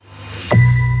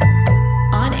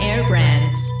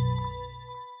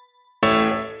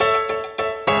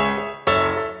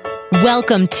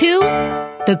Welcome to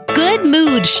The Good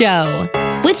Mood Show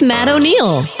with Matt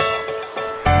O'Neill.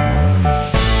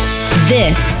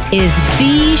 This is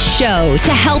the show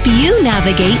to help you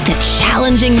navigate the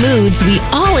challenging moods we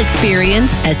all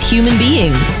experience as human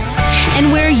beings,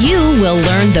 and where you will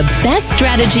learn the best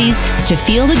strategies to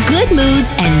feel the good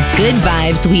moods and good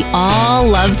vibes we all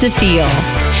love to feel.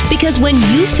 Because when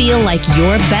you feel like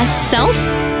your best self,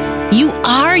 you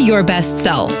are your best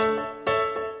self.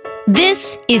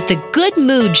 This is The Good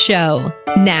Mood Show.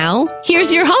 Now,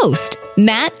 here's your host,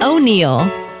 Matt O'Neill.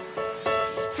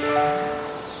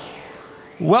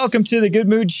 Welcome to The Good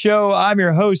Mood Show. I'm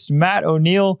your host, Matt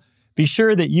O'Neill. Be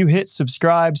sure that you hit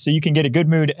subscribe so you can get a good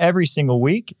mood every single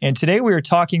week. And today we are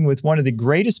talking with one of the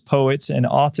greatest poets and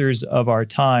authors of our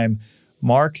time,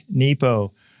 Mark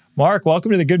Nepo. Mark,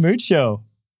 welcome to The Good Mood Show.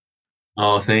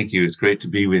 Oh, thank you. It's great to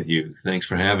be with you. Thanks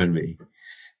for having me.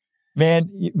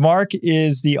 Man, Mark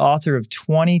is the author of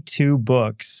 22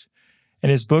 books,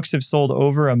 and his books have sold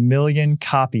over 1 million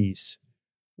copies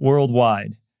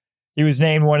worldwide. He was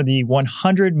named one of the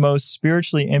 100 most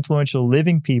spiritually influential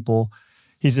living people.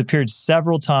 He's appeared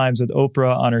several times with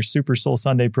Oprah on her Super Soul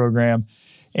Sunday program.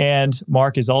 And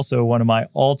Mark is also one of my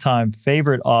all-time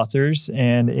favorite authors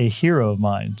and a hero of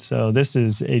mine. So this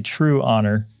is a true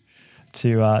honor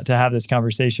to have this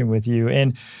conversation with you.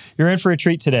 And you're in for a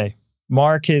treat today.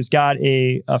 Mark has got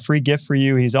a free gift for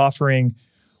you. He's offering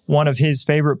one of his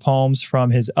favorite poems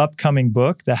from his upcoming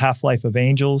book, The Half-Life of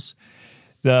Angels.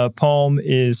 The poem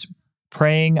is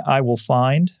Praying I Will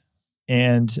Find.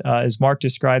 And as Mark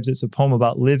describes, it's a poem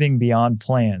about living beyond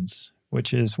plans,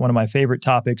 which is one of my favorite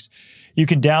topics. You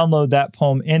can download that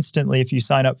poem instantly if you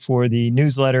sign up for the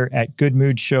newsletter at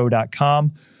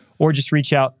goodmoodshow.com, or just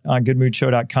reach out on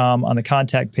goodmoodshow.com on the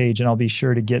contact page, and I'll be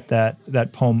sure to get that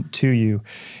poem to you.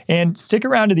 And stick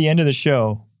around to the end of the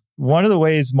show. One of the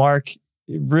ways Mark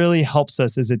really helps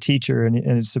us as a teacher, and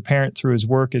it's apparent through his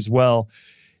work as well,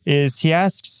 is he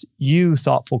asks you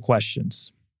thoughtful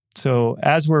questions. So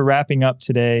as we're wrapping up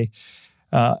today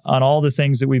on all the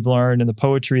things that we've learned and the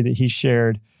poetry that he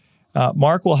shared,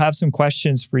 Mark will have some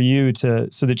questions for you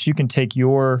so that you can take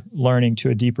your learning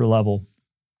to a deeper level.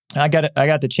 I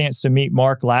got the chance to meet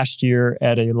Mark last year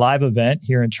at a live event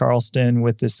here in Charleston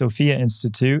with the Sophia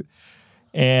Institute,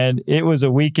 and it was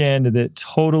a weekend that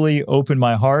totally opened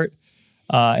my heart.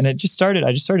 And I just started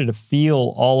to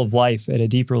feel all of life at a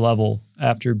deeper level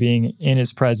after being in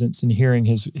his presence and hearing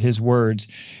his words.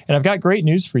 And I've got great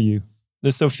news for you.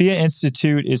 The Sophia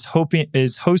Institute is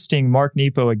hosting Mark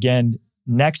Nepo again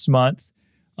next month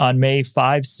on May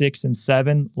 5, 6, and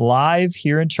 7, live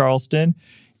here in Charleston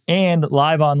and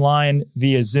live online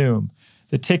via Zoom.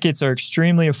 The tickets are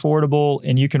extremely affordable,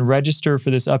 and you can register for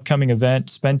this upcoming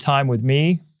event, spend time with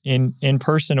me in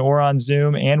person or on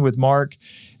Zoom, and with Mark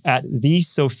at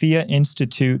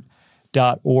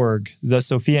thesophiainstitute.org,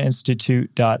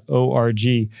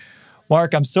 thesophiainstitute.org.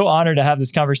 Mark, I'm so honored to have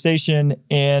this conversation,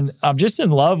 and I'm just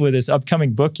in love with this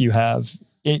upcoming book you have.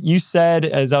 You said,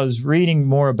 as I was reading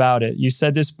more about it, you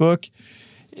said this book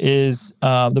is,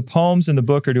 the poems in the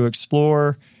book are to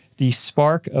explore the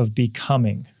spark of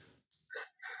becoming.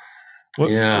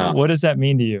 What does that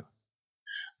mean to you?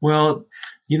 Well,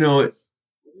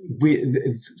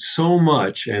 so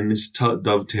much, and this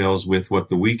dovetails with what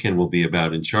the weekend will be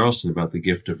about in Charleston, about the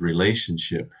gift of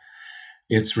relationship.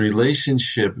 It's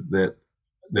relationship that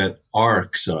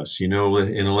arcs us. In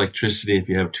electricity, if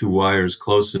you have two wires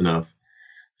close enough,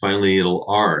 finally it'll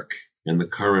arc and the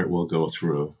current will go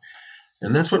through.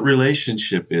 And that's what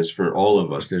relationship is for all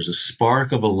of us. There's a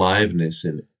spark of aliveness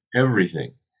in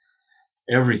everything,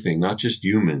 not just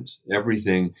humans,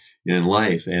 everything in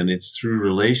life. And it's through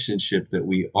relationship that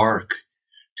we arc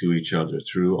to each other,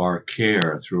 through our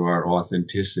care, through our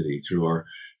authenticity, through our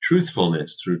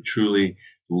truthfulness, through truly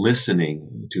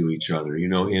listening to each other.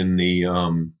 In the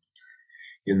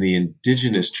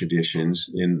indigenous traditions,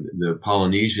 in the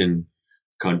Polynesian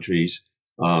countries,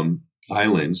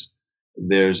 islands,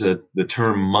 there's the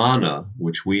term mana,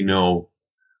 which we know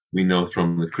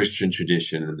from the Christian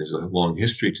tradition, and there's a long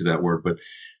history to that word. But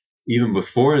even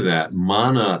before that,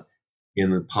 mana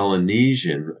in the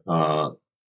Polynesian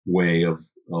way of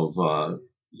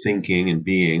thinking and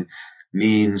being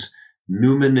means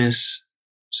numinous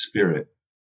spirit.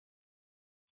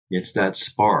 It's that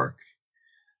spark,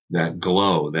 that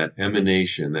glow, that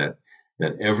emanation, that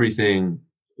everything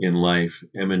in life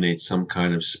emanates some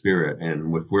kind of spirit.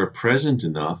 And if we're present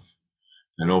enough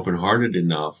and open-hearted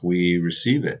enough, we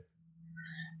receive it.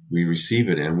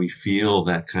 And we feel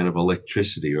that kind of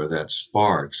electricity or that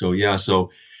spark.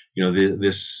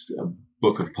 This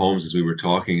book of poems, as we were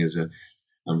talking,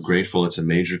 I'm grateful. It's a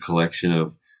major collection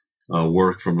of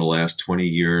work from the last 20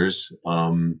 years.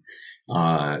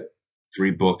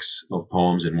 3 books of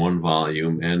poems in one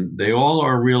volume, and they all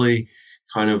are really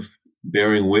kind of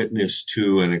bearing witness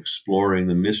to and exploring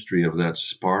the mystery of that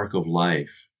spark of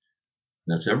life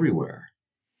that's everywhere.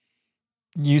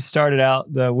 You started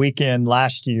out the weekend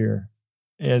last year.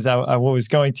 As I was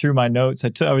going through my notes,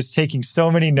 I was taking so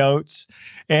many notes,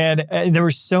 and there were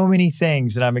so many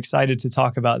things, and I'm excited to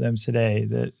talk about them today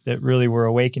that really were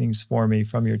awakenings for me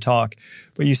from your talk.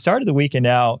 But you started the weekend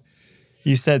out,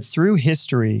 you said, through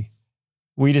history,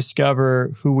 we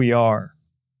discover who we are,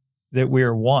 that we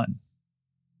are one.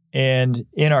 And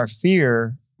in our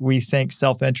fear, we think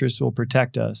self-interest will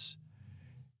protect us,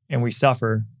 and we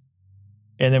suffer.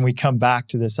 And then we come back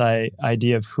to this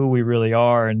idea of who we really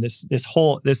are. And this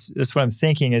what I'm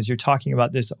thinking is you're talking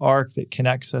about this arc that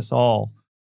connects us all.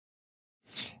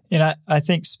 And I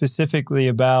think specifically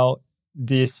about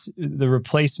the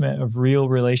replacement of real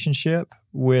relationship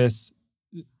with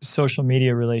social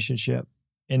media relationship.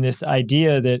 And this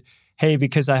idea that, hey,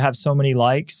 because I have so many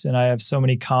likes and I have so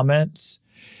many comments,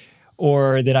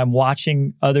 or that I'm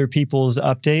watching other people's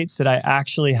updates, that I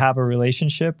actually have a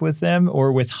relationship with them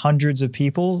or with hundreds of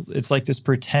people. It's like this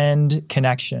pretend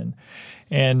connection.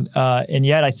 And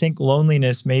yet I think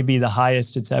loneliness may be the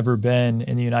highest it's ever been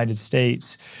in the United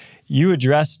States. You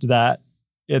addressed that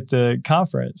at the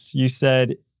conference. You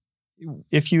said,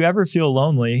 if you ever feel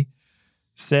lonely,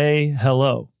 say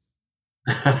hello.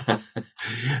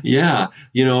 Yeah.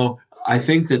 I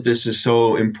think that this is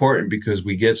so important because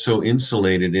we get so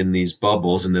insulated in these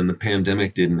bubbles, and then the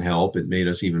pandemic didn't help. It made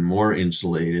us even more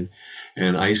insulated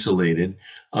and isolated.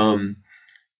 I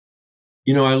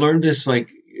learned this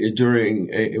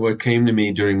during what came to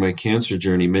me during my cancer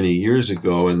journey many years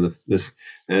ago.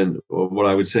 And what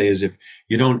I would say is, if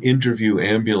you don't interview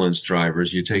ambulance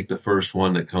drivers, you take the first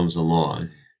one that comes along.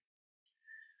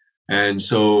 And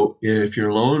so if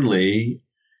you're lonely,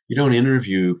 you don't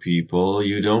interview people.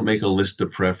 You don't make a list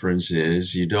of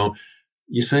preferences.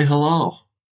 You say hello.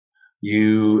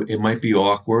 It might be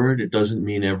awkward. It doesn't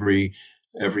mean every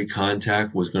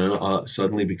contact was going to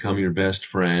suddenly become your best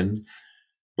friend.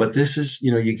 But this is,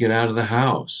 you get out of the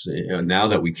house now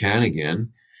that we can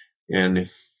again. And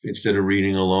if instead of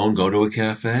reading alone, go to a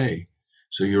cafe.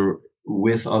 So you're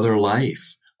with other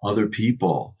life, other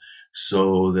people,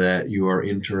 so that you are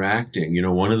interacting.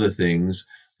 One of the things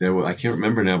I can't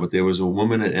remember now, but there was a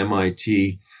woman at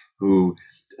MIT who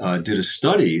did a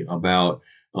study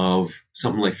of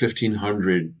something like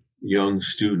 1,500 young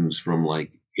students from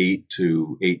like 8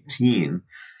 to 18,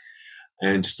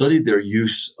 and studied their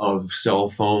use of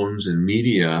cell phones and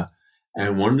media.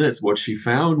 And what she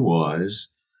found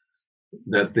was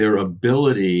that their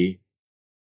ability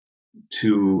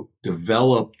to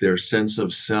develop their sense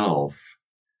of self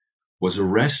was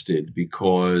arrested,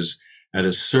 because at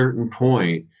a certain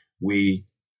point, we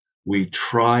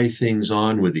try things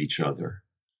on with each other.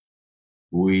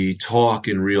 We talk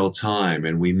in real time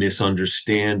and we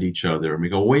misunderstand each other. And we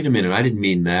go, wait a minute, I didn't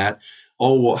mean that.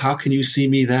 Oh, well, how can you see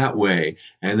me that way?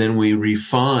 And then we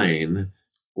refine,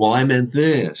 well, I meant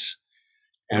this.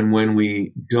 And when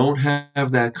we don't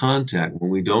have that contact,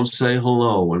 when we don't say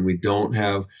hello, when we don't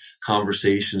have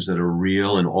conversations that are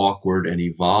real and awkward and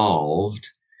evolved,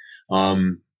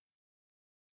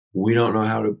 we don't know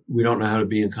how to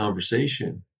be in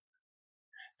conversation.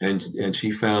 And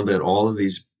she found that all of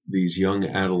these young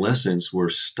adolescents were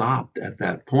stopped at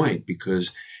that point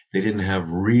because they didn't have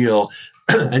real,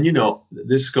 and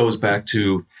this goes back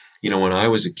to, when I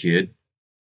was a kid.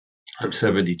 I'm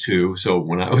 72. So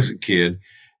when I was a kid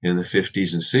in the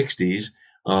 50s and 60s,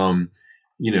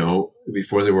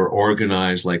 before they were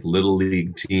organized like little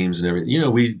league teams and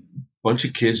everything, bunch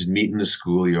of kids would meet in the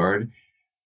schoolyard,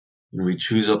 and we'd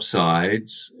choose up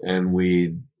sides, and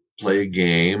we'd play a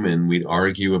game, and we'd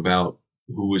argue about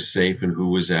who was safe and who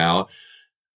was out.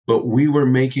 But we were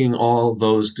making all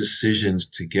those decisions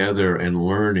together and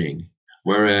learning.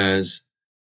 Whereas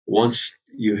once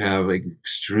you have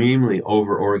extremely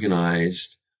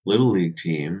over-organized little league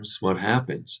teams, what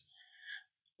happens?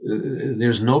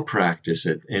 There's no practice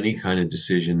at any kind of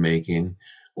decision making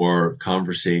or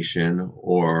conversation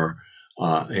or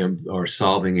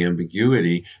solving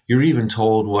ambiguity. You're even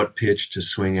told what pitch to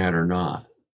swing at or not.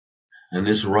 And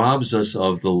this robs us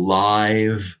of the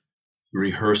live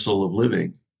rehearsal of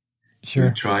living. Sure.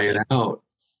 We try it out.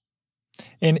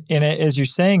 And as you're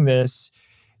saying this,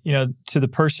 to the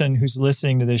person who's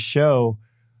listening to this show,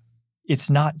 it's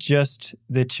not just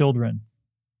the children.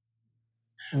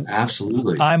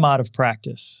 Absolutely. I'm out of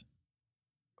practice.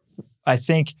 I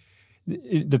think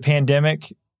the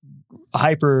pandemic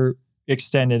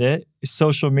extended it.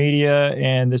 Social media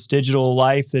and this digital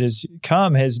life that has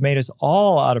come has made us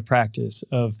all out of practice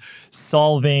of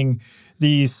solving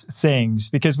these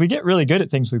things, because we get really good at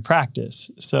things we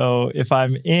practice. So if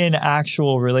I'm in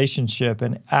actual relationship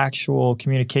and actual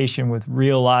communication with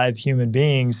real live human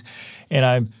beings, and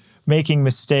I'm making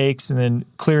mistakes and then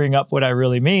clearing up what I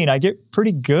really mean, I get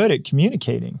pretty good at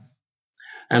communicating.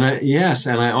 And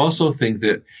I also think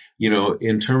that,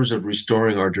 in terms of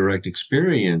restoring our direct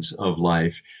experience of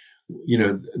life,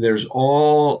 there's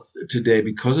all today,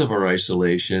 because of our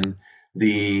isolation,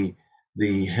 the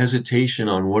hesitation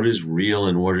on what is real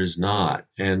and what is not.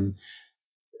 And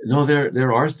no,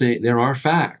 there are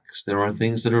facts. There are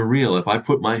things that are real. If I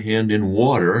put my hand in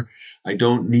water, I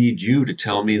don't need you to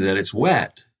tell me that it's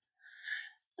wet.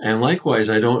 And likewise,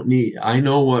 I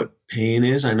know what pain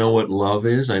is. I know what love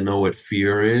is. I know what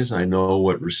fear is. I know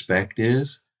what respect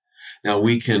is. Now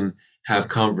we can have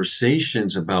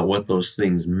conversations about what those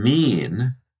things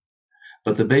mean,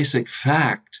 but the basic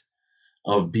fact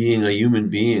of being a human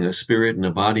being, a spirit and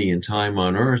a body in time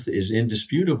on earth, is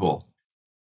indisputable.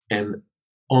 And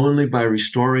only by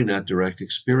restoring that direct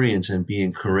experience and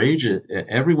being courageous,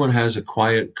 everyone has a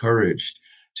quiet courage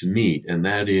to meet, and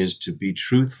that is to be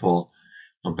truthful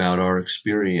about our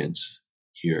experience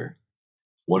here,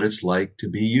 what it's like to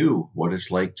be you, what it's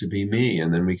like to be me,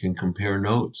 and then we can compare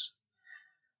notes.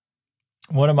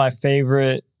 One of my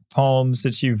favorite poems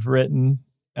that you've written,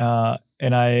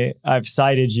 and I've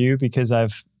cited you because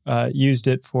I've used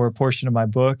it for a portion of my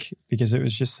book because it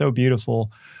was just so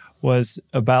beautiful, was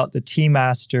about the tea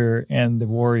master and the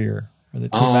warrior, or the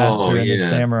tea master and the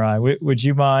samurai. Would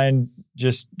you mind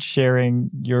just sharing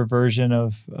your version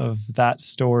of that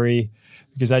story?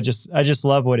 Because I just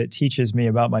love what it teaches me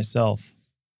about myself.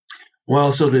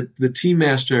 Well, so the tea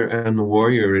master and the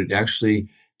warrior,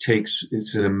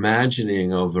 it's an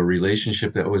imagining of a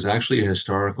relationship that was actually a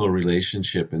historical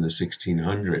relationship in the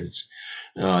 1600s.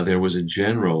 There was a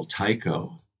general,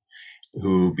 Tycho,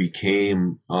 who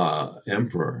became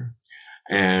emperor,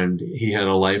 and he had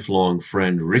a lifelong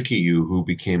friend, Rikyu, who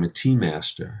became a tea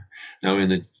master. Now, in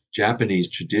the Japanese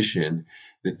tradition,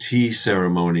 the tea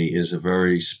ceremony is a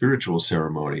very spiritual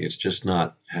ceremony. It's just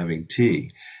not having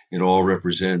tea. It all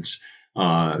represents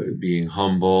being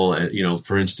humble. And,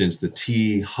 for instance, the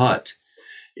tea hut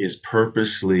is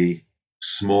purposely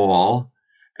small,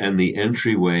 and the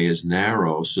entryway is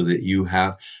narrow so that you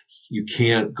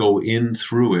can't go in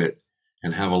through it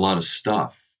and have a lot of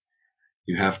stuff.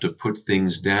 You have to put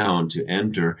things down to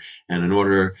enter. And in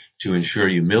order to ensure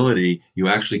humility, you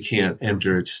actually can't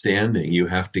enter it standing. You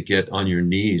have to get on your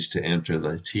knees to enter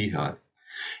the tea hut.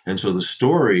 And so the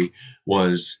story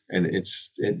was, and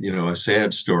it's a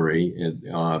sad story,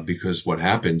 because what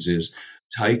happens is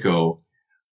Tycho,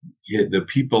 the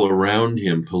people around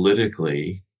him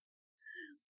politically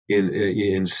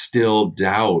instill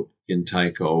doubt in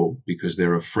Tycho because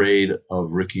they're afraid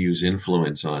of Rikyu's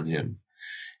influence on him.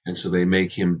 And so they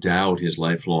make him doubt his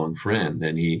lifelong friend,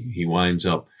 and he winds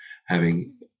up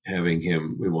having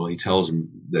him, well, he tells him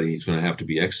that he's going to have to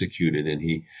be executed, and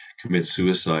he commits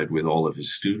suicide with all of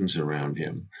his students around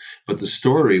him. But the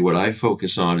story, what I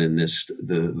focus on in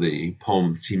the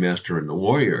poem Tea Master and the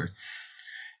Warrior,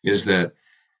 is that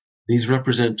these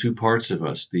represent two parts of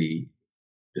us, the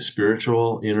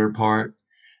spiritual inner part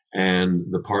and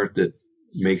the part that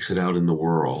makes it out in the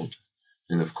world.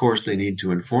 And of course, they need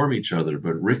to inform each other.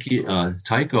 But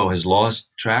Tycho has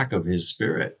lost track of his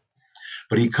spirit.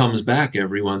 But he comes back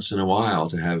every once in a while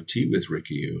to have tea with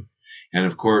Rikyu. And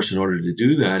of course, in order to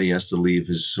do that, he has to leave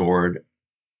his sword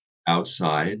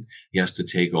outside. He has to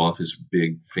take off his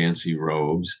big fancy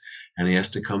robes, and he has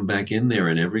to come back in there.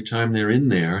 And every time they're in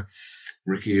there,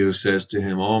 Rikyu says to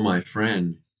him, "Oh, my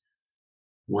friend,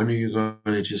 when are you going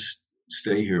to just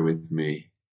stay here with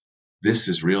me? This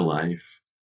is real life.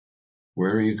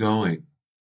 Where are you going?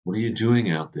 What are you doing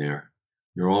out there?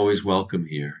 You're always welcome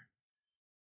here."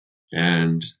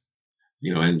 And,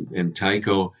 and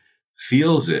Tycho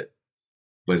feels it,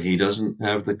 but he doesn't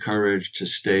have the courage to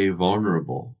stay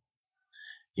vulnerable.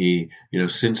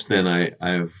 Since then I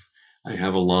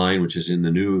have a line which is in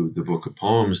the book of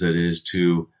poems, that is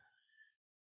to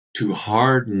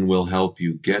harden will help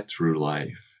you get through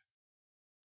life,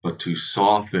 but to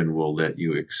soften will let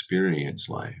you experience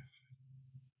life.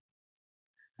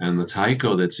 And the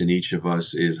Tycho that's in each of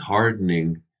us is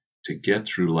hardening to get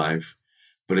through life.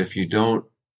 But if you don't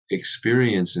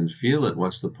experience and feel it,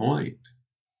 what's the point?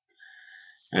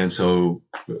 And so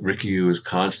Rikyu is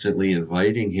constantly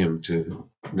inviting him to,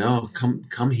 no,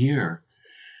 come here.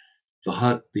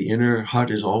 The inner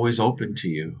hut is always open to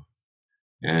you.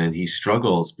 And he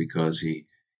struggles because he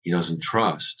doesn't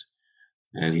trust.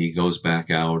 And he goes back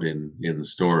out in the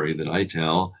story that I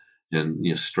tell, and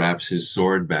straps his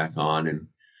sword back on and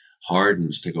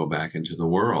hardens to go back into the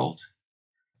world.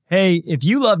 Hey, if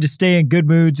you love to stay in good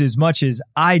moods as much as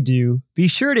I do, be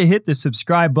sure to hit the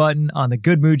subscribe button on the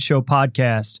Good Mood Show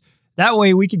podcast. That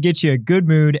way we could get you a good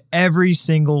mood every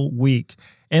single week.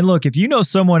 And look, if you know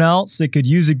someone else that could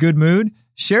use a good mood,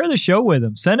 share the show with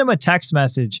them. Send them a text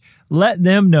message. Let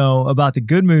them know about the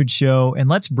Good Mood Show, and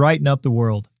let's brighten up the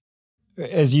world.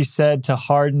 As you said, to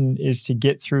harden is to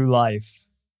get through life,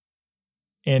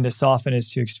 and to soften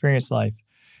is to experience life.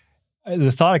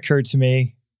 The thought occurred to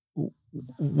me,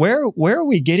 where are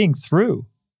we getting through?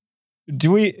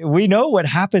 Do we know what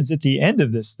happens at the end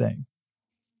of this thing?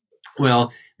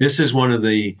 Well, this is one of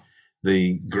the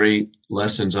great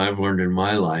lessons I've learned in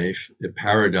my life, the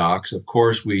paradox. Of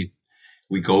course, we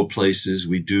go places,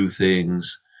 we do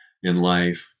things in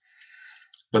life,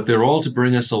 but they're all to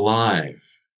bring us alive.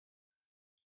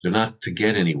 They're not to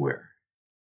get anywhere.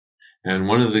 And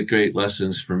one of the great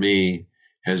lessons for me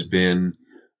has been,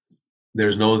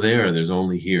 there's no there, there's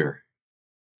only here.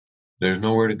 There's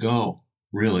nowhere to go,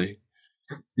 really.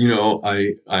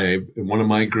 One of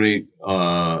my great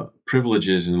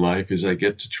privileges in life is I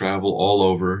get to travel all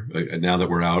over. Now that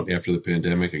we're out after the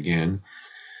pandemic again,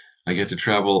 I get to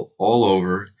travel all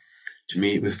over to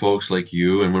meet with folks like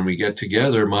you. And when we get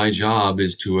together, my job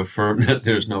is to affirm that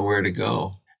there's nowhere to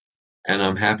go. And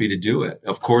I'm happy to do it.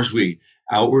 Of course, we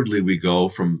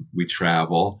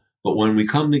travel, but when we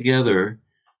come together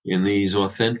in these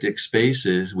authentic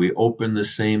spaces, we open the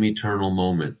same eternal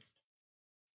moment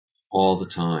all the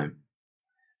time.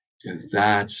 And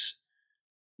that's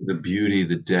the beauty,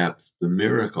 the depth, the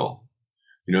miracle.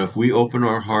 If we open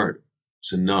our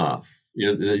hearts enough,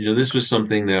 this was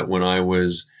something that when I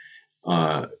was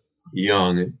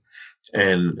young,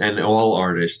 and all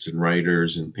artists and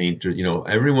writers and painters,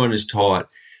 everyone is taught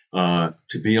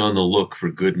to be on the look for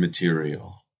good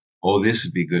material. Oh, this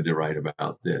would be good to write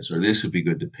about this, or this would be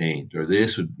good to paint, or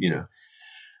this would,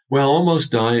 Well,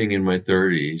 almost dying in my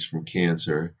 30s from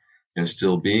cancer and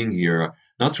still being here,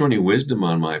 not through any wisdom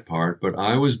on my part, but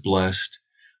I was blessed.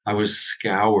 I was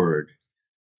scoured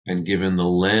and given the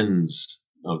lens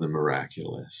of the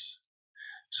miraculous.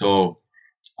 So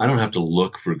I don't have to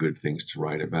look for good things to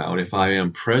write about. If I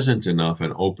am present enough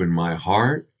and open my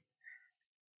heart,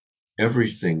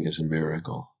 everything is a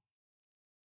miracle.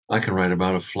 I can write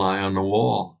about a fly on the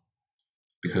wall,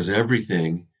 because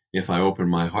everything, if I open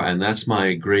my heart, and that's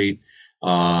my great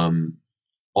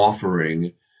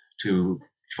offering to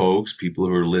folks, people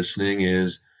who are listening,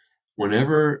 is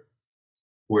whenever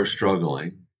we're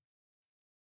struggling,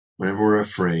 whenever we're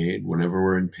afraid, whenever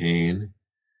we're in pain,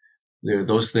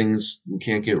 those things, we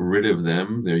can't get rid of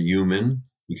them. They're human.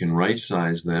 We can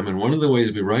right-size them. And one of the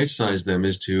ways we right-size them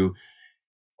is to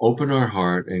open our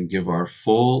heart and give our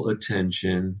full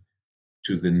attention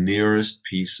to the nearest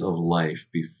piece of life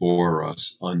before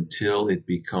us until it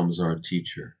becomes our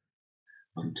teacher.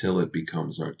 Until it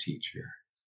becomes our teacher.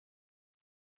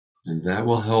 And that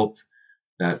will help,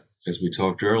 that, as we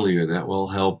talked earlier, that will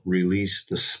help release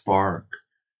the spark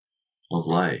of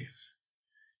life.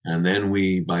 And then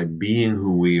by being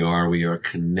who we are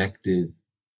connected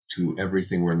to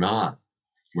everything we're not.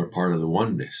 We're part of the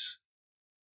oneness.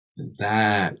 And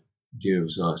that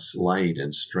gives us light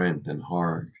and strength and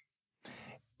heart.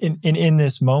 In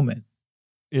this moment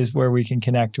is where we can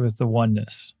connect with the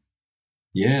oneness.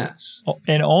 Yes.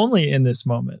 And only in this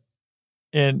moment.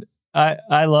 And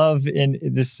I love in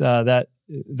this, that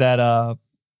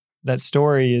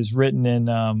story is written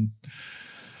in,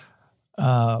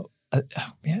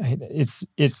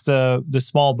 it's the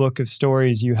small book of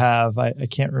stories you have. I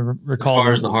can't recall. As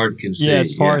far as the heart can see. Yeah,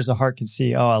 as far as the heart can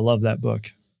see. Oh, I love that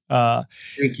book.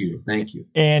 Thank you.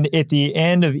 And at the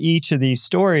end of each of these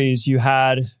stories, you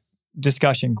had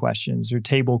discussion questions, or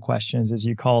table questions, as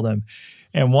you call them.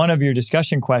 And one of your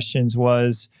discussion questions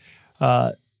was,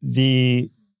 the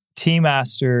tea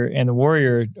master and the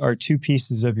warrior are two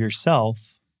pieces of yourself.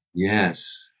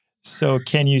 Yes. So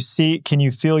can you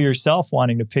feel yourself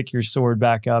wanting to pick your sword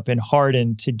back up and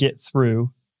harden to get through?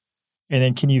 And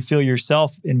then can you feel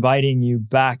yourself inviting you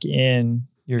back in,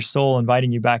 your soul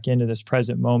inviting you back into this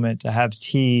present moment to have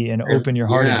tea and open your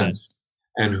heart again?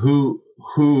 And who,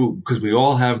 because we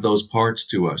all have those parts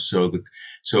to us.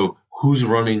 So who's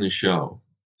running the show?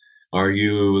 Are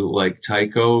you like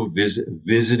Tycho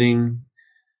visiting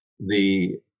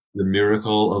the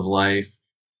miracle of life,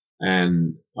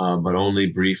 and but only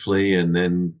briefly, and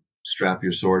then strap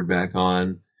your sword back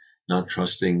on, not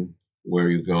trusting where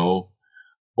you go?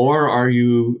 Or are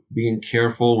you being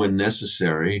careful when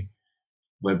necessary,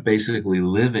 but basically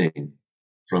living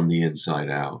from the inside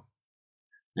out?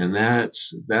 And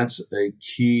that's a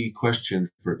key question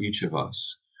for each of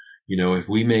us. If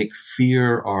we make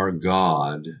fear our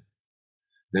God,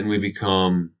 then we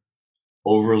become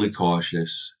overly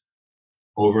cautious,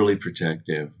 overly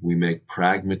protective. We make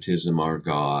pragmatism our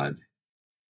God,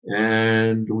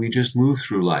 and we just move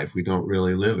through life. We don't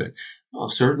really live it.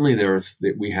 Certainly,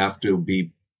 that we have to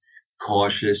be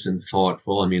cautious and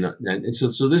thoughtful. I mean, and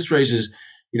so this raises,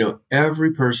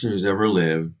 every person who's ever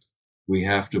lived, we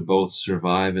have to both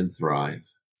survive and thrive.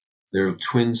 They're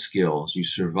twin skills. You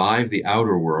survive the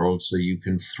outer world so you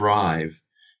can thrive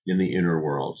in the inner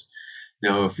world.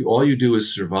 Now, if all you do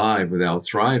is survive without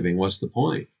thriving, what's the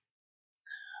point?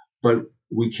 But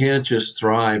we can't just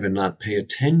thrive and not pay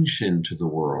attention to the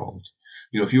world.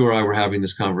 If you or I were having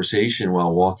this conversation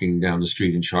while walking down the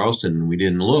street in Charleston and we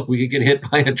didn't look, we could get hit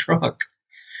by a truck.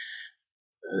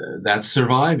 That's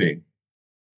surviving.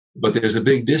 But there's a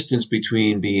big distance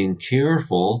between being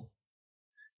careful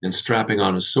and strapping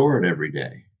on a sword every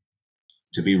day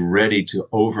to be ready to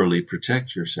overly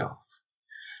protect yourself.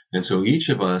 And so each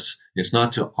of us, it's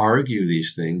not to argue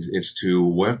these things, it's to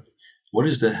what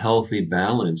is the healthy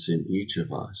balance in each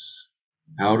of us?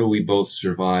 How do we both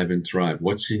survive and thrive?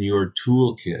 What's in your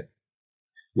toolkit?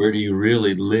 Where do you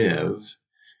really live?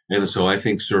 And so I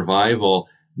think survival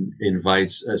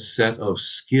invites a set of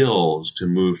skills to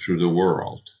move through the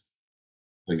world.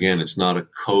 Again, it's not a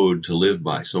code to live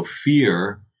by. So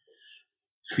fear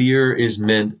is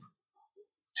meant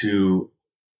to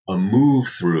move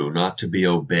through, not to be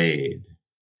obeyed.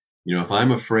 If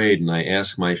I'm afraid and I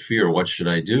ask my fear, what should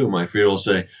I do? My fear will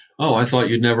say, oh, I thought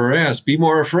you'd never ask. Be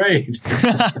more afraid.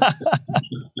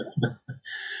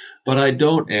 But I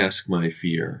don't ask my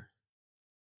fear.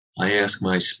 I ask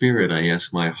my spirit. I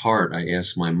ask my heart. I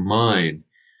ask my mind.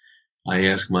 I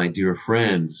ask my dear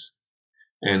friends.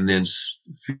 And then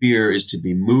fear is to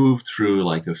be moved through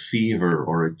like a fever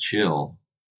or a chill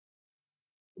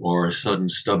or a sudden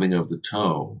stubbing of the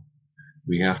toe.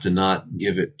 We have to not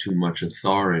give it too much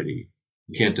authority.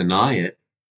 We can't deny it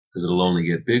because it'll only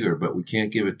get bigger, but we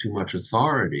can't give it too much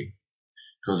authority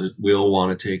because it will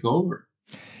want to take over.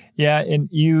 Yeah, and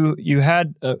you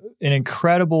had an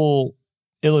incredible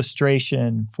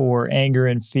illustration for anger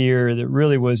and fear that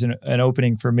really was an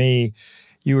opening for me.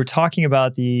 You were talking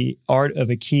about the art of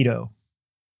Aikido.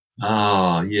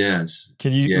 Ah, yes.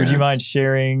 Would you mind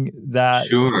sharing that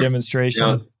demonstration?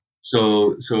 Yeah.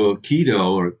 So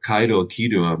Aikido or Kaido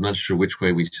Aikido, I'm not sure which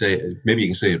way we say it. Maybe you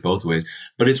can say it both ways,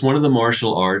 but it's one of the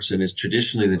martial arts, and it's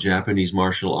traditionally the Japanese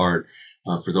martial art,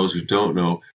 for those who don't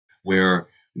know, where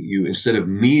you, instead of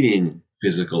meeting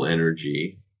physical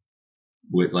energy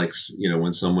with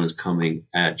when someone is coming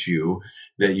at you,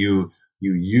 that you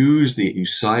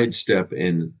sidestep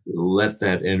and let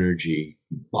that energy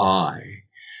by.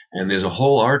 And there's a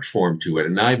whole art form to it.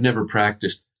 And I've never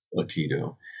practiced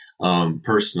Aikido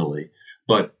personally,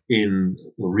 but in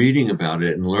reading about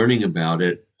it and learning about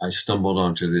it, I stumbled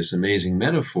onto this amazing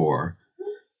metaphor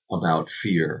about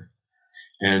fear.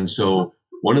 And so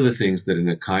one of the things that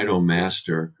an Aikido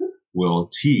master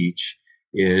will teach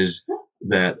is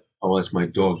that, oh, that's my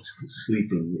dog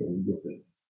sleeping.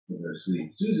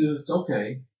 Sleep. Zuzu, it's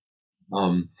okay.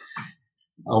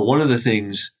 One of the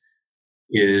things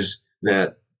is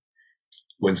that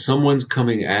when someone's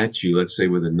coming at you, let's say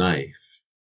with a knife,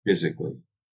 physically,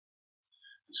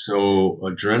 so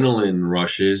adrenaline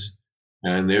rushes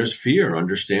and there's fear,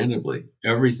 understandably.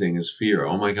 Everything is fear.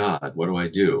 Oh my God, what do I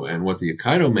do? And what the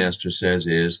Aikido master says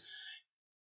is,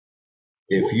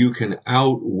 if you can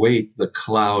outweight the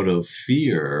cloud of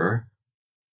fear,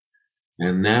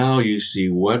 and now you see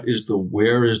where is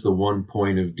the one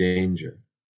point of danger?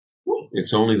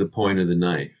 It's only the point of the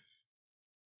knife.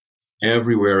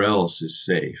 Everywhere else is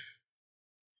safe.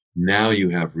 Now you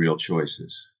have real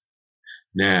choices.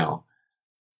 Now,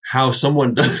 how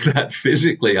someone does that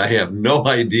physically, I have no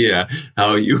idea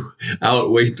how you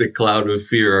outweigh the cloud of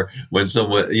fear when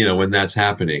when that's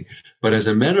happening. But as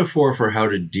a metaphor for how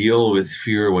to deal with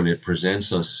fear when it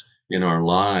presents us in our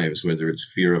lives, whether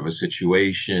it's fear of a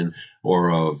situation or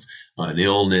of an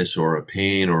illness or a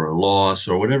pain or a loss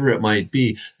or whatever it might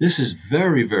be, this is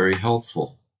very, very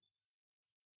helpful.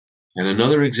 And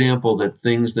another example that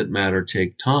things that matter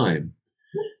take time.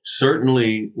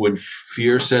 Certainly when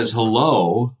fear says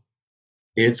hello,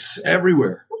 it's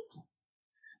everywhere.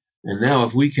 And now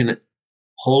if we can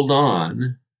hold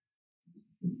on,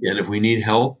 and if we need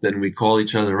help, then we call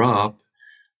each other up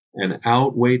and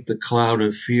outweight the cloud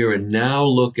of fear and now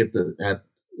look at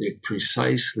it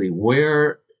precisely.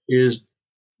 Where is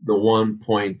the one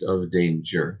point of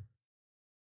danger?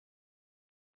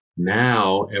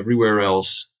 Now everywhere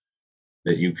else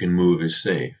that you can move is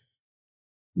safe.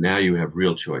 Now you have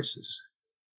real choices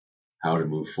how to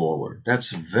move forward. That's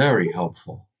very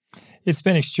helpful. It's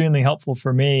been extremely helpful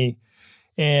for me.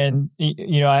 And,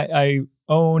 I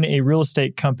own a real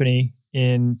estate company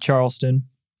in Charleston,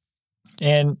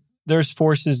 and there's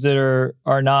forces that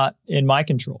are not in my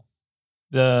control.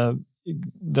 The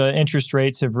interest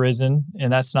rates have risen,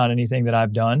 and that's not anything that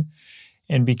I've done.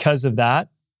 And because of that,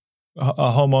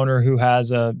 a homeowner who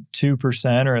has a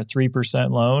 2% or a 3%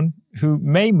 loan, who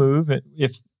may move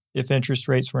if interest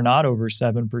rates were not over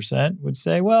 7%, would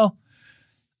say, well,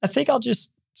 I think I'll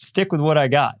just stick with what I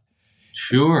got.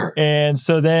 Sure. And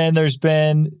so then there's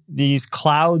been these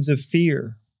clouds of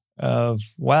fear of,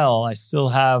 well, I still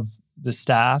have the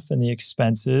staff and the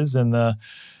expenses and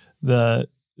the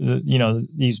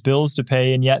these bills to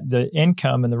pay, and yet the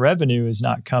income and the revenue is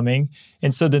not coming.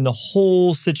 And so then the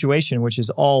whole situation, which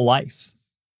is all life,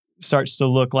 starts to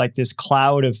look like this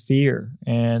cloud of fear.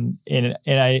 And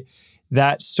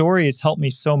that story has helped me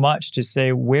so much to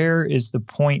say, where is the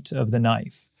point of the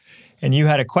knife? And you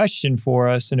had a question for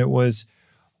us, and it was,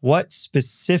 what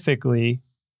specifically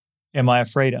am I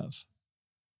afraid of?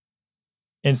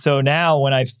 And so now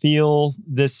when I feel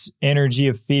this energy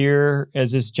of fear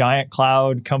as this giant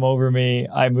cloud come over me,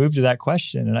 I move to that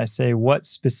question and I say, what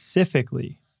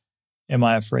specifically am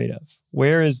I afraid of?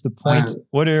 Where is the point?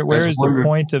 Where is the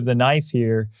point of the knife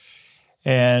here?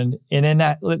 And then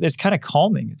that it's kind of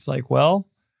calming. It's like, well,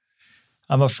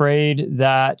 I'm afraid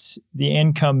that the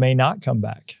income may not come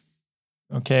back.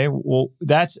 Okay, well,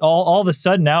 that's all of a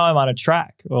sudden now I'm on a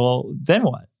track. Well, then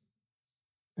what?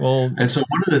 Well, and so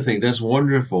one of the things, that's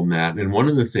wonderful, Matt. And one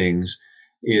of the things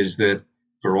is that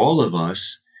for all of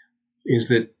us is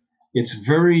that it's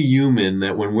very human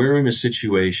that when we're in a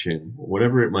situation,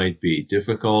 whatever it might be,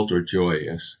 difficult or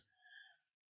joyous,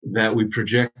 that we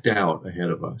project out ahead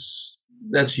of us.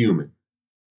 That's human.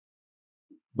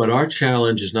 But our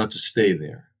challenge is not to stay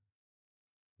there,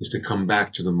 is to come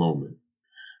back to the moment.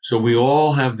 So we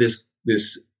all have this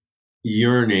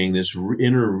yearning, this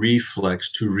inner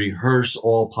reflex to rehearse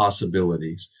all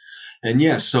possibilities. And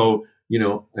yes, so,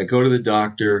 I go to the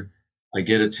doctor, I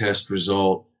get a test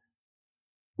result.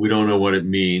 We don't know what it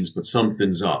means, but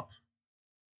something's up.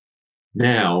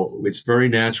 Now, it's very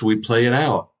natural we play it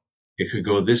out. It could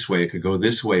go this way. It could go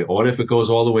this way. What if it goes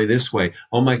all the way this way?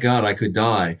 Oh my God, I could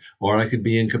die, or I could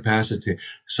be incapacitated.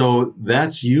 So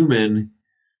that's human.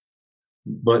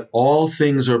 But all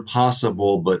things are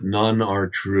possible, but none are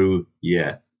true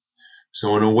yet.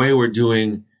 So in a way,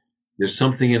 there's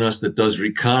something in us that does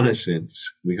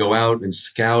reconnaissance. We go out and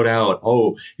scout out,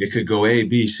 it could go A,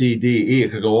 B, C, D, E,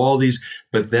 it could go all these,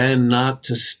 but then not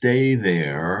to stay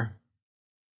there,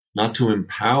 not to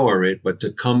empower it, but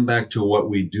to come back to what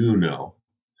we do know.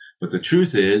 But the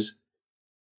truth is,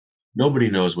 nobody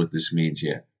knows what this means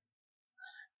yet.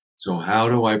 So how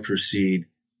do I proceed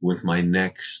with my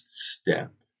next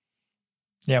step?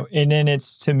 Yeah. And then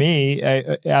it's, to me,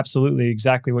 absolutely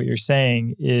exactly what you're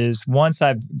saying is, once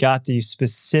I've got the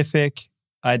specific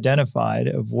identified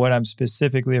of what I'm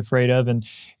specifically afraid of, and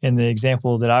in the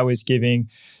example that I was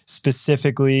giving,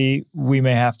 specifically, we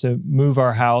may have to move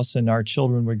our house and our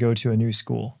children would go to a new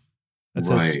school. That's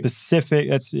right. A specific,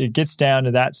 it gets down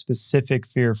to that specific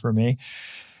fear for me.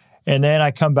 And then I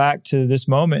come back to this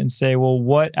moment and say, well,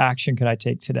 what action could I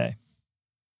take today?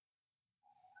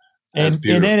 And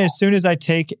then as soon as I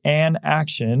take an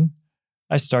action,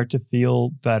 I start to feel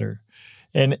better.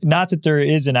 And not that there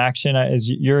is an action, as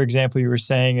your example you were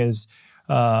saying is,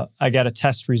 I got a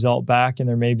test result back and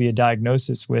there may be a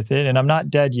diagnosis with it. And I'm not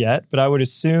dead yet, but I would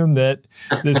assume that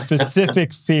the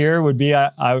specific fear would be,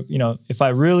 if I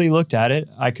really looked at it,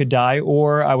 I could die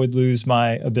or I would lose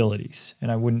my abilities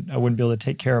and I wouldn't be able to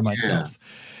take care of myself.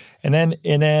 Yeah.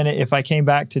 And then if I came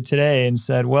back to today and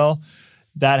said, well,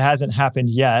 that hasn't happened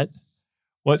yet,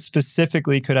 what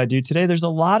specifically could I do today? There's a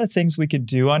lot of things we could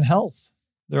do on health.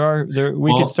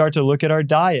 We could start to look at our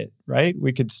diet, right?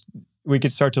 We could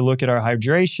start to look at our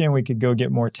hydration. We could go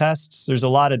get more tests. There's a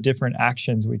lot of different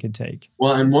actions we could take.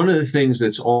 Well, and one of the things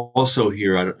that's also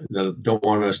here that I don't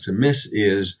want us to miss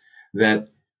is that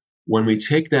when we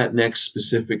take that next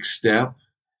specific step,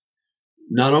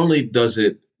 not only does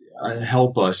it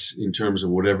help us in terms of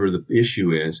whatever the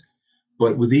issue is,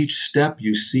 but with each step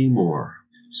you see more.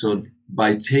 So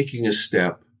by taking a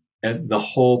step, the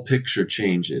whole picture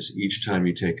changes each time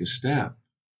you take a step,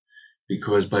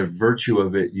 because by virtue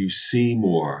of it, you see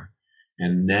more.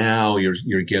 And now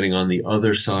you're getting on the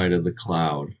other side of the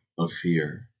cloud of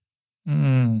fear.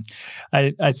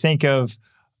 I think of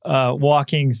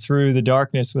walking through the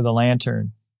darkness with a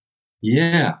lantern.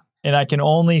 Yeah. And I can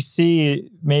only see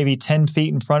maybe 10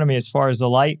 feet in front of me as far as the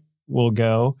light will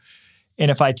go. And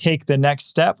if I take the next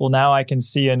step, well, now I can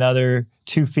see another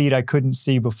 2 feet I couldn't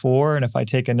see before. And if I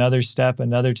take another step,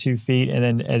 another 2 feet, and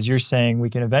then as you're saying, we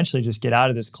can eventually just get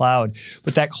out of this cloud.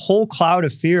 But that whole cloud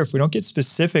of fear, if we don't get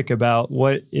specific about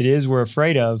what it is we're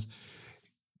afraid of,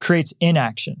 creates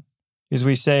inaction. Because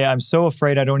we say, I'm so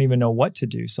afraid I don't even know what to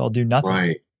do, so I'll do nothing.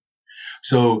 Right.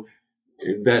 So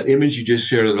that image you just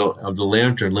shared of the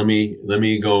lantern, let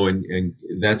me go and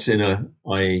that's in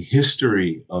a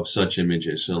history of such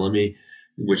images. So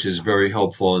which is very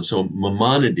helpful. And so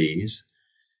Maimonides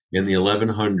in the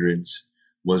 1100s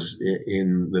was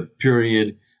in the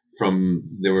period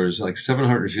there was like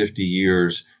 750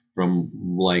 years from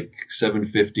like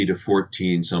 750 to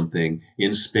 14 something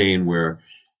in Spain, where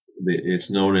it's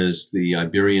known as the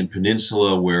Iberian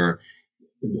Peninsula, where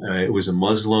it was a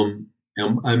Muslim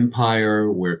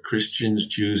empire where Christians,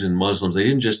 Jews, and Muslims, they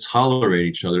didn't just tolerate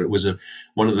each other. It was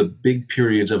one of the big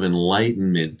periods of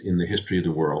enlightenment in the history of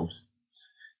the world.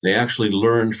 They actually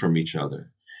learned from each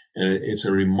other. And it's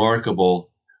a remarkable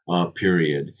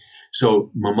period. So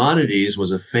Maimonides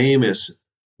was a famous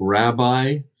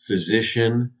rabbi,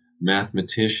 physician,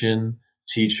 mathematician,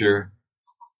 teacher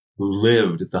who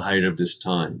lived at the height of this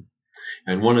time.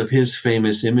 And one of his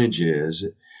famous images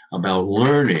about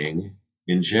learning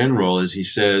in general is he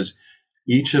says,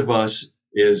 each of us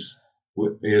is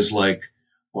like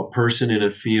a person in a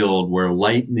field where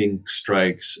lightning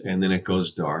strikes and then it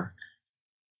goes dark.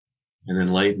 And then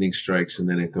lightning strikes and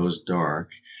then it goes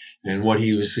dark. And what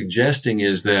he was suggesting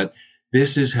is that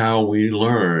this is how we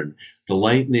learn. The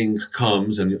lightning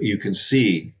comes and you can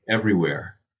see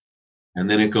everywhere. And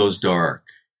then it goes dark.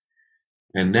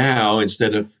 And now,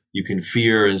 instead of you can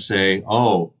fear and say,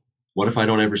 oh, what if I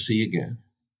don't ever see again?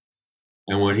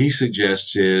 And what he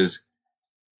suggests is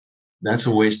that's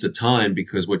a waste of time,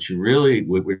 because what we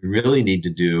really need to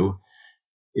do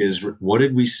is, what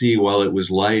did we see while it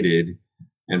was lighted,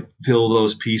 and fill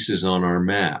those pieces on our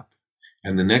map.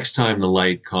 And the next time the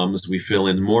light comes, we fill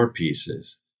in more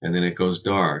pieces, and then it goes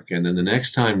dark. And then the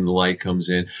next time the light comes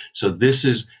in. So this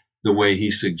is the way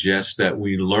he suggests that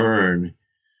we learn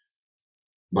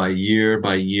by year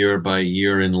by year by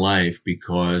year in life,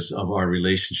 because of our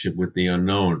relationship with the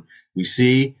unknown. We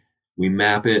see, we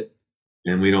map it,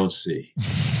 and we don't see.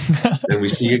 And we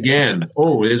see again.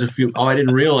 Oh, there's a few. Oh, I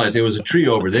didn't realize there was a tree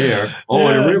over there. Oh,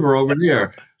 and a river over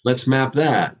there. Let's map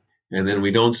that. And then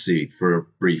we don't see for a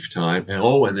brief time.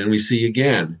 And then we see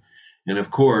again. And of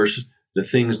course, the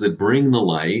things that bring the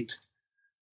light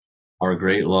are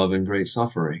great love and great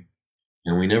suffering.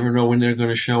 And we never know when they're going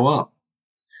to show up.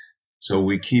 So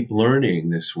we keep learning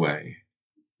this way.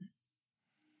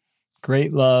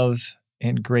 Great love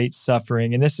and great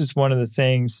suffering. And this is one of the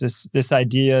things, this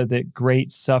idea that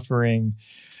great suffering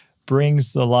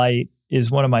brings the light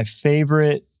is one of my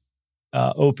favorite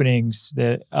openings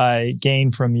that I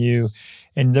gained from you.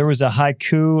 And there was a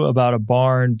haiku about a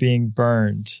barn being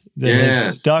burned that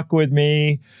has stuck with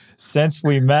me since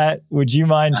we met. Would you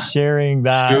mind sharing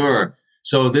that? Sure.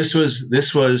 So this was,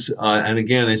 and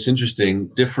again, it's interesting,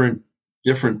 different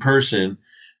person,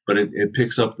 but it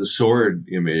picks up the sword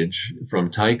image from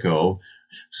Taiko.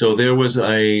 So there was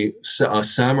a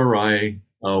samurai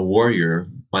warrior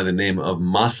by the name of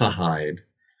Masahide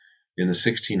in the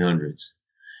 1600s.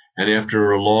 And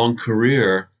after a long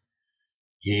career,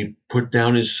 he put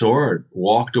down his sword,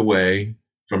 walked away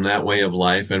from that way of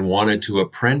life, and wanted to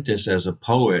apprentice as a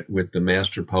poet with the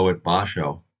master poet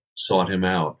Basho. Sought him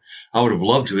out. I would have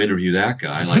loved to interview that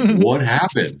guy. Like, what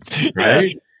happened,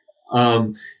 right?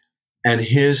 And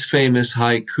his famous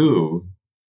haiku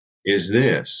is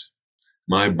this: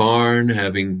 my barn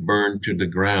having burned to the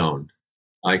ground,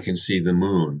 I can see the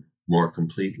moon more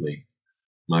completely.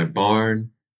 My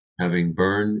barn having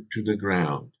burned to the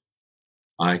ground,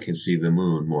 I can see the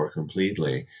moon more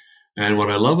completely. And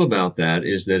what I love about that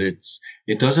is that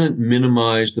it doesn't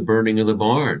minimize the burning of the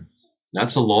barn.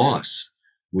 That's a loss.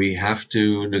 We have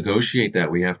to negotiate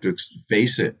that. We have to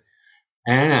face it.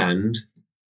 And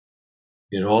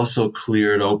it also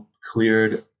cleared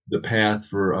the path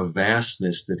for a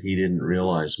vastness that he didn't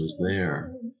realize was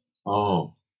there.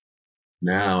 Oh,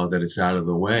 now that it's out of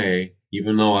the way,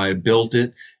 even though I built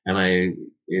it and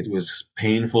it was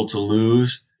painful to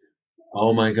lose,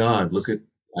 oh my God,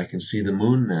 I can see the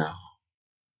moon now.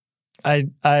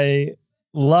 I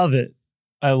love it.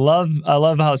 I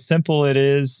love how simple it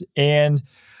is. And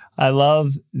I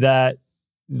love that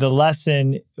the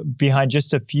lesson behind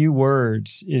just a few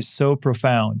words is so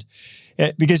profound.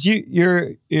 Because you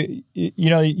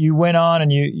went on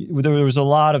and there was a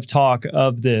lot of talk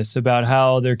of this, about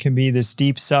how there can be this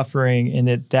deep suffering and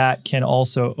that can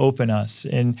also open us.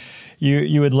 And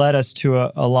you had led us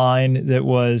to a line that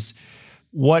was,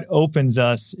 what opens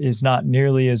us is not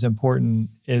nearly as important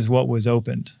as what was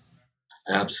opened.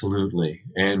 Absolutely.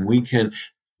 And we can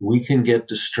get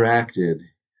distracted,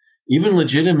 even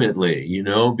legitimately,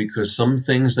 because some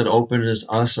things that open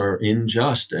us are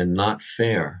unjust and not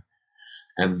fair.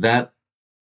 And that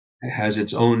has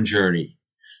its own journey.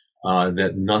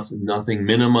 That nothing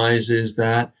minimizes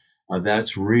that.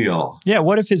 That's real. Yeah.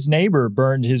 What if his neighbor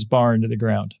burned his barn to the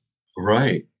ground?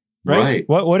 Right.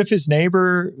 What if his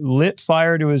neighbor lit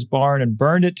fire to his barn and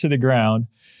burned it to the ground?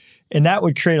 And that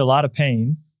would create a lot of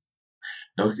pain.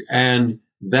 And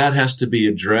that has to be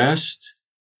addressed,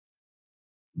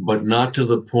 but not to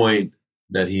the point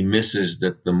that he misses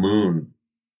that the moon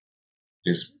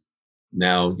is,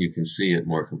 now you can see it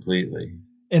more completely.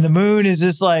 And the moon is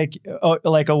just like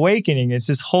awakening. It's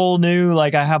this whole new,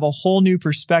 I have a whole new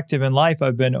perspective in life.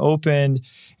 I've been opened,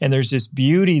 and there's this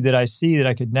beauty that I see that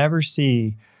I could never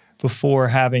see before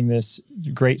having this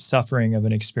great suffering of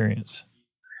an experience.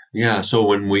 Yeah. So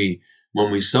when we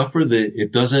suffer,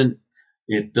 it doesn't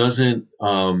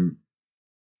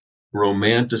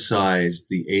romanticize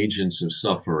the agents of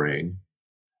suffering.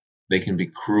 They can be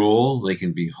cruel, they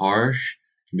can be harsh,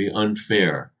 can be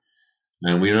unfair.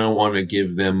 And we don't want to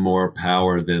give them more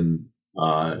power than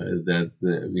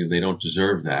they don't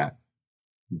deserve that.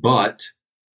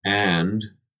 And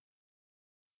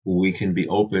we can be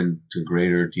open to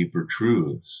greater, deeper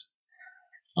truths.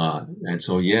 And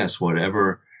so, yes,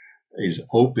 whatever is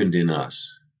opened in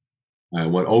us,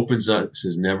 what opens us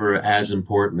is never as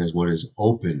important as what is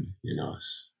opened in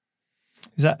us.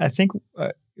 I think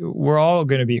we're all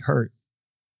going to be hurt.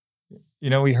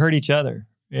 We hurt each other.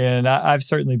 And I've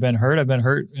certainly been hurt. I've been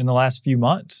hurt in the last few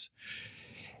months.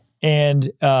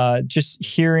 And just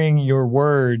hearing your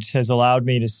words has allowed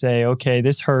me to say, okay,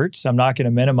 this hurts. I'm not going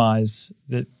to minimize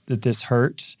that this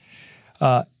hurts.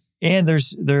 And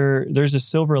there's a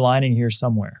silver lining here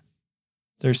somewhere.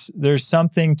 There's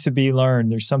something to be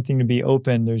learned. There's something to be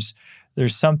open. There's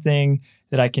something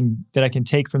that I can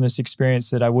take from this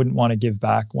experience that I wouldn't want to give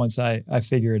back once I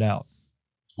figure it out.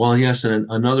 Well, yes, and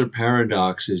another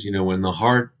paradox is, when the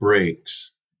heart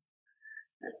breaks,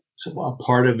 so a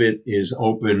part of it is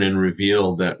open and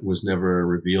revealed that was never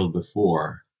revealed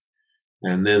before.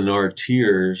 And then our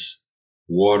tears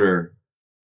water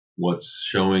what's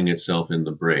showing itself in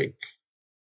the break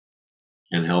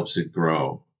and helps it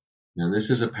grow. And this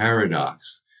is a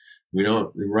paradox. We're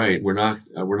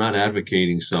not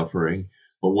advocating suffering,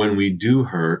 but when we do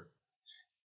hurt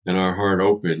and our heart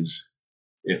opens,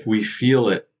 if we feel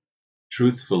it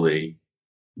truthfully,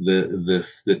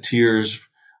 the tears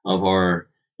of our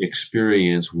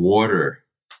experience water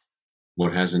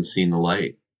what hasn't seen the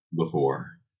light before,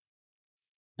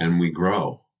 and we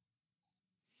grow.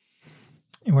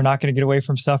 And we're not going to get away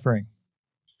from suffering.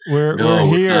 We're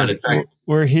here.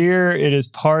 We're here. It is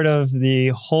part of the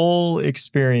whole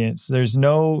experience. There's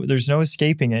no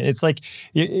escaping it. It's like,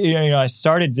 I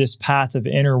started this path of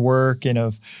inner work and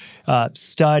of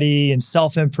study and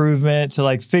self-improvement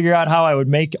to figure out how I would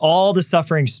make all the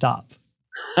suffering stop.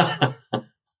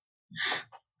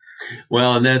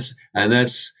 Well, and that's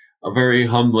a very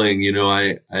humbling,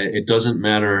 it doesn't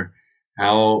matter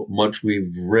how much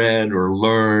we've read or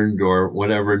learned or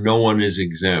whatever, no one is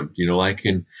exempt.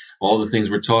 All the things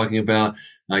we're talking about,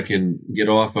 I can get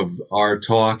off of our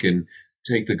talk and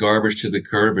take the garbage to the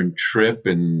curb and trip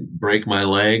and break my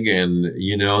leg, and,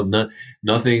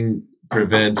 nothing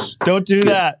prevents. Don't do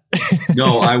that.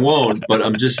 No, I won't. But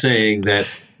I'm just saying that,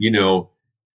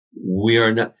 we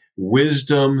are not,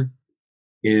 wisdom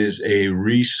is a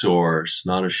resource,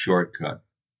 not a shortcut.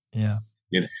 Yeah.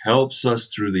 It helps us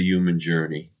through the human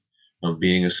journey of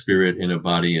being a spirit in a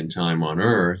body and time on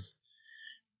earth.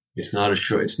 It's not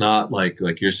it's not like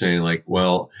you're saying,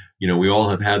 we all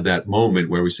have had that moment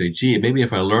where we say, gee, maybe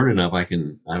if I learn enough, I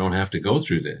don't have to go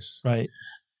through this. Right.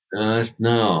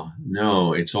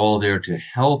 No, it's all there to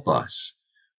help us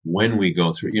when we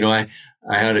go through. I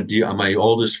had a deal, my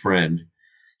oldest friend,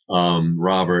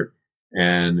 Robert,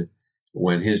 and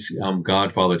when I'm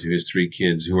godfather to his 3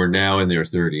 kids who are now in their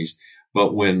 30s.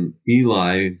 But when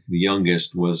Eli, the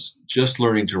youngest, was just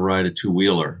learning to ride a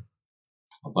 2-wheeler,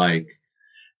 a bike,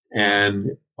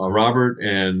 and Robert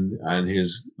and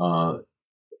his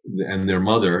and their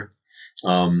mother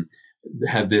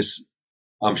had this,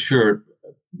 I'm sure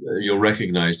you'll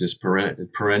recognize this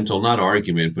parental, not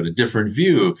argument, but a different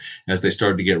view as they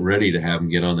started to get ready to have him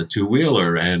get on the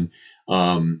 2-wheeler. And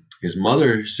his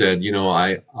mother said,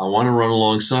 I want to run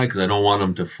alongside because I don't want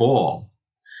him to fall.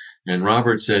 And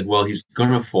Robert said, well, he's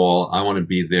going to fall. I want to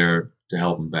be there to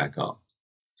help him back up.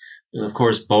 And of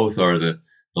course, both are the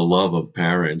love of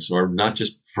parents, or not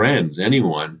just friends,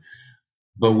 anyone.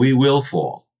 but we will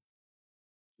fall,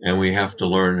 and we have to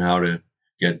learn how to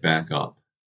get back up.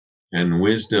 And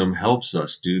wisdom helps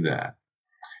us do that.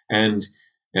 And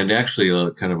actually,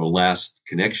 kind of a last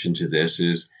connection to this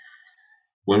is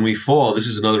when we fall. This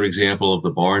is another example of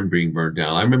the barn being burned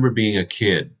down. I remember being a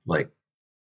kid, like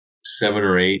 7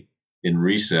 or 8, in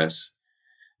recess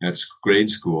at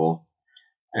grade school,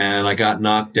 and I got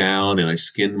knocked down and I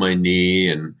skinned my knee,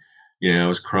 and I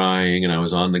was crying and I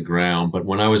was on the ground. But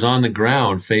when I was on the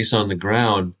ground, face on the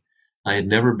ground, I had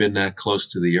never been that close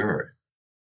to the earth.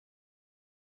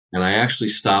 And I actually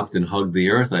stopped and hugged the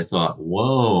earth. I thought,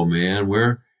 whoa, man,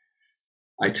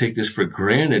 I take this for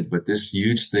granted, but this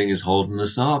huge thing is holding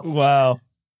us up. Wow.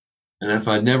 And if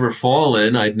I'd never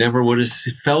fallen, I never would have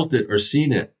felt it or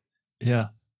seen it. Yeah.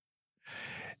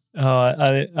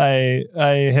 I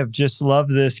have just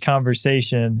loved this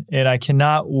conversation, and I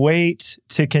cannot wait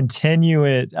to continue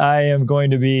it. I am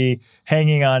going to be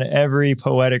hanging on every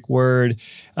poetic word.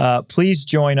 Please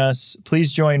join us.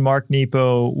 Please join Mark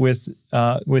Nepo with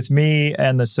me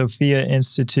and the Sophia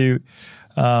Institute.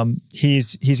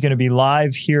 He's going to be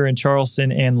live here in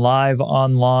Charleston and live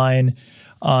online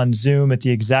on Zoom at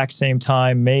the exact same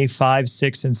time, May 5,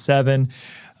 6, and 7.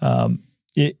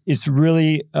 It's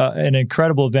really an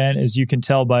incredible event, as you can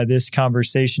tell by this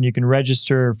conversation. You can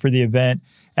register for the event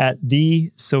at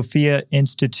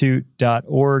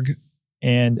thesophiainstitute.org.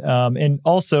 And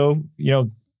also,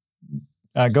 go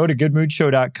to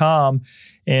goodmoodshow.com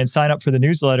and sign up for the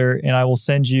newsletter, and I will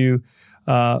send you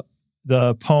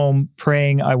the poem,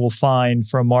 Praying I Will Find,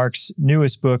 from Mark's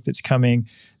newest book that's coming,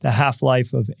 The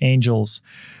Half-Life of Angels.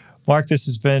 Mark, this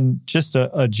has been just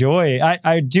a joy.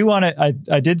 I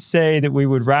did say that we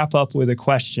would wrap up with a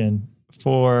question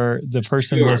for the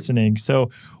person listening. So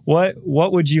what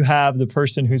would you have the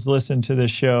person who's listened to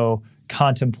this show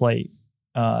contemplate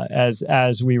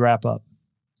as we wrap up?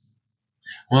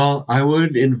 Well, I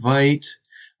would invite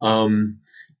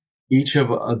each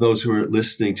of those who are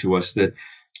listening to us that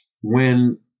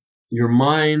when your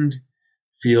mind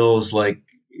feels like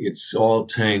it's all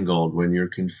tangled, when you're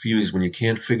confused, when you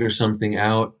can't figure something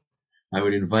out, I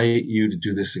would invite you to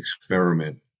do this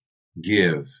experiment.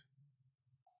 Give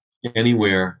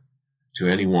anywhere to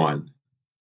anyone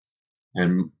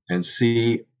and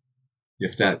see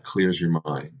if that clears your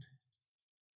mind.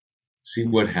 See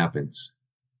what happens.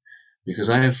 Because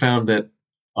I have found that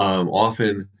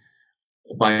often,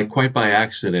 quite by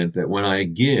accident, that when I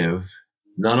give,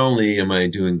 not only am I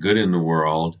doing good in the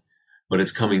world, but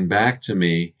it's coming back to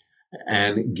me,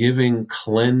 and giving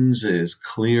clears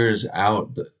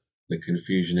out the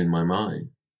confusion in my mind.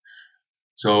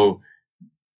 So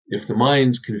if the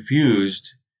mind's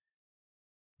confused,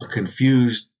 a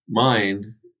confused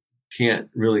mind can't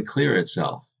really clear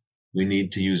itself. We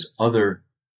need to use other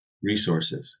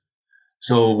resources.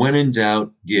 So when in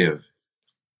doubt, give.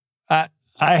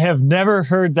 I have never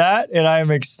heard that, and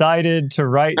I'm excited to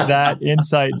write that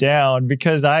insight down,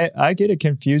 because I get a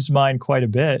confused mind quite a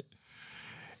bit.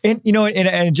 And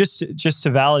and just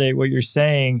to validate what you're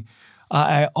saying,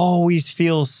 I always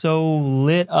feel so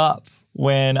lit up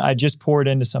when I just pour it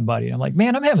into somebody. I'm like,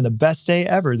 man, I'm having the best day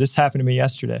ever. This happened to me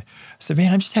yesterday. I said,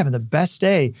 man, I'm just having the best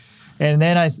day. And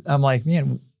then I'm like,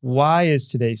 man, why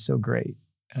is today so great?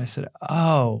 And I said,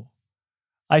 oh,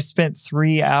 I spent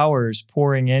 3 hours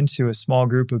pouring into a small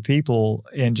group of people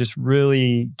and just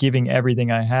really giving everything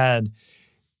I had.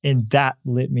 And that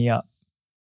lit me up.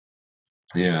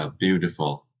 Yeah,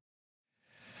 beautiful.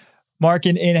 Mark,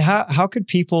 and how could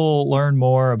people learn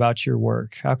more about your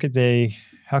work? How could they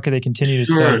continue to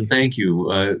study? Sure, thank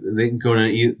you. They can go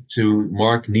to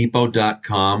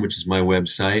marknepo.com, which is my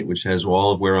website, which has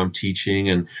all of where I'm teaching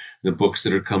and the books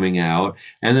that are coming out.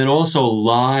 And then also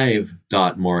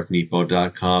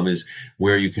live.marknepo.com is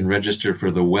where you can register for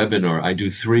the webinar. I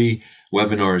do 3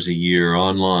 webinars a year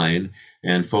online,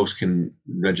 and folks can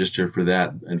register for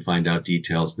that and find out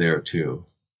details there too.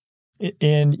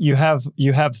 And you have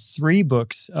 3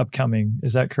 books upcoming.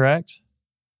 Is that correct?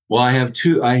 Well, I have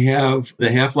 2. I have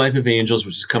The Half-Life of Angels,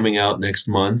 which is coming out next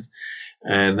month,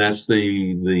 and that's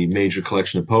the major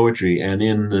collection of poetry. And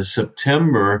in the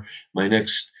September, my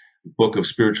next book of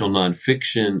spiritual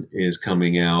nonfiction is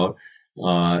coming out,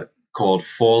 called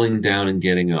Falling Down and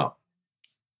Getting Up.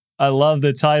 I love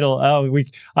the title.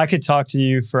 I could talk to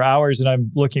you for hours, and I'm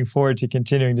looking forward to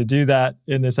continuing to do that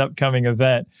in this upcoming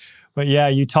event. But yeah,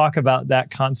 you talk about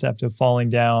that concept of falling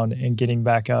down and getting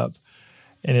back up.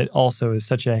 And it also is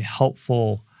such a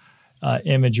helpful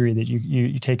imagery that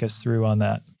you take us through on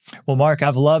that. Well, Mark,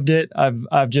 I've loved it.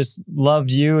 I've just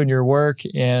loved you and your work,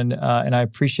 and I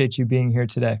appreciate you being here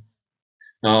today.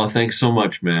 Oh, thanks so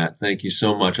much, Matt. Thank you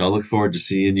so much. I look forward to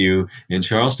seeing you in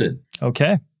Charleston.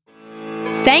 Okay.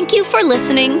 Thank you for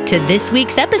listening to this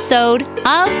week's episode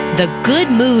of The Good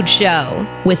Mood Show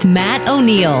with Matt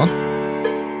O'Neill.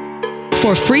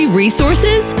 For free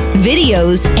resources,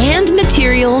 videos, and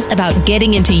materials about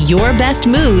getting into your best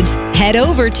moods, head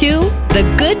over to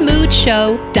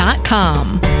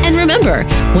thegoodmoodshow.com. And remember,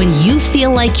 when you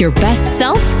feel like your best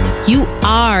self, you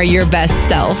are your best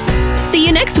self. See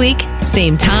you next week,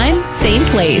 same time, same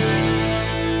place.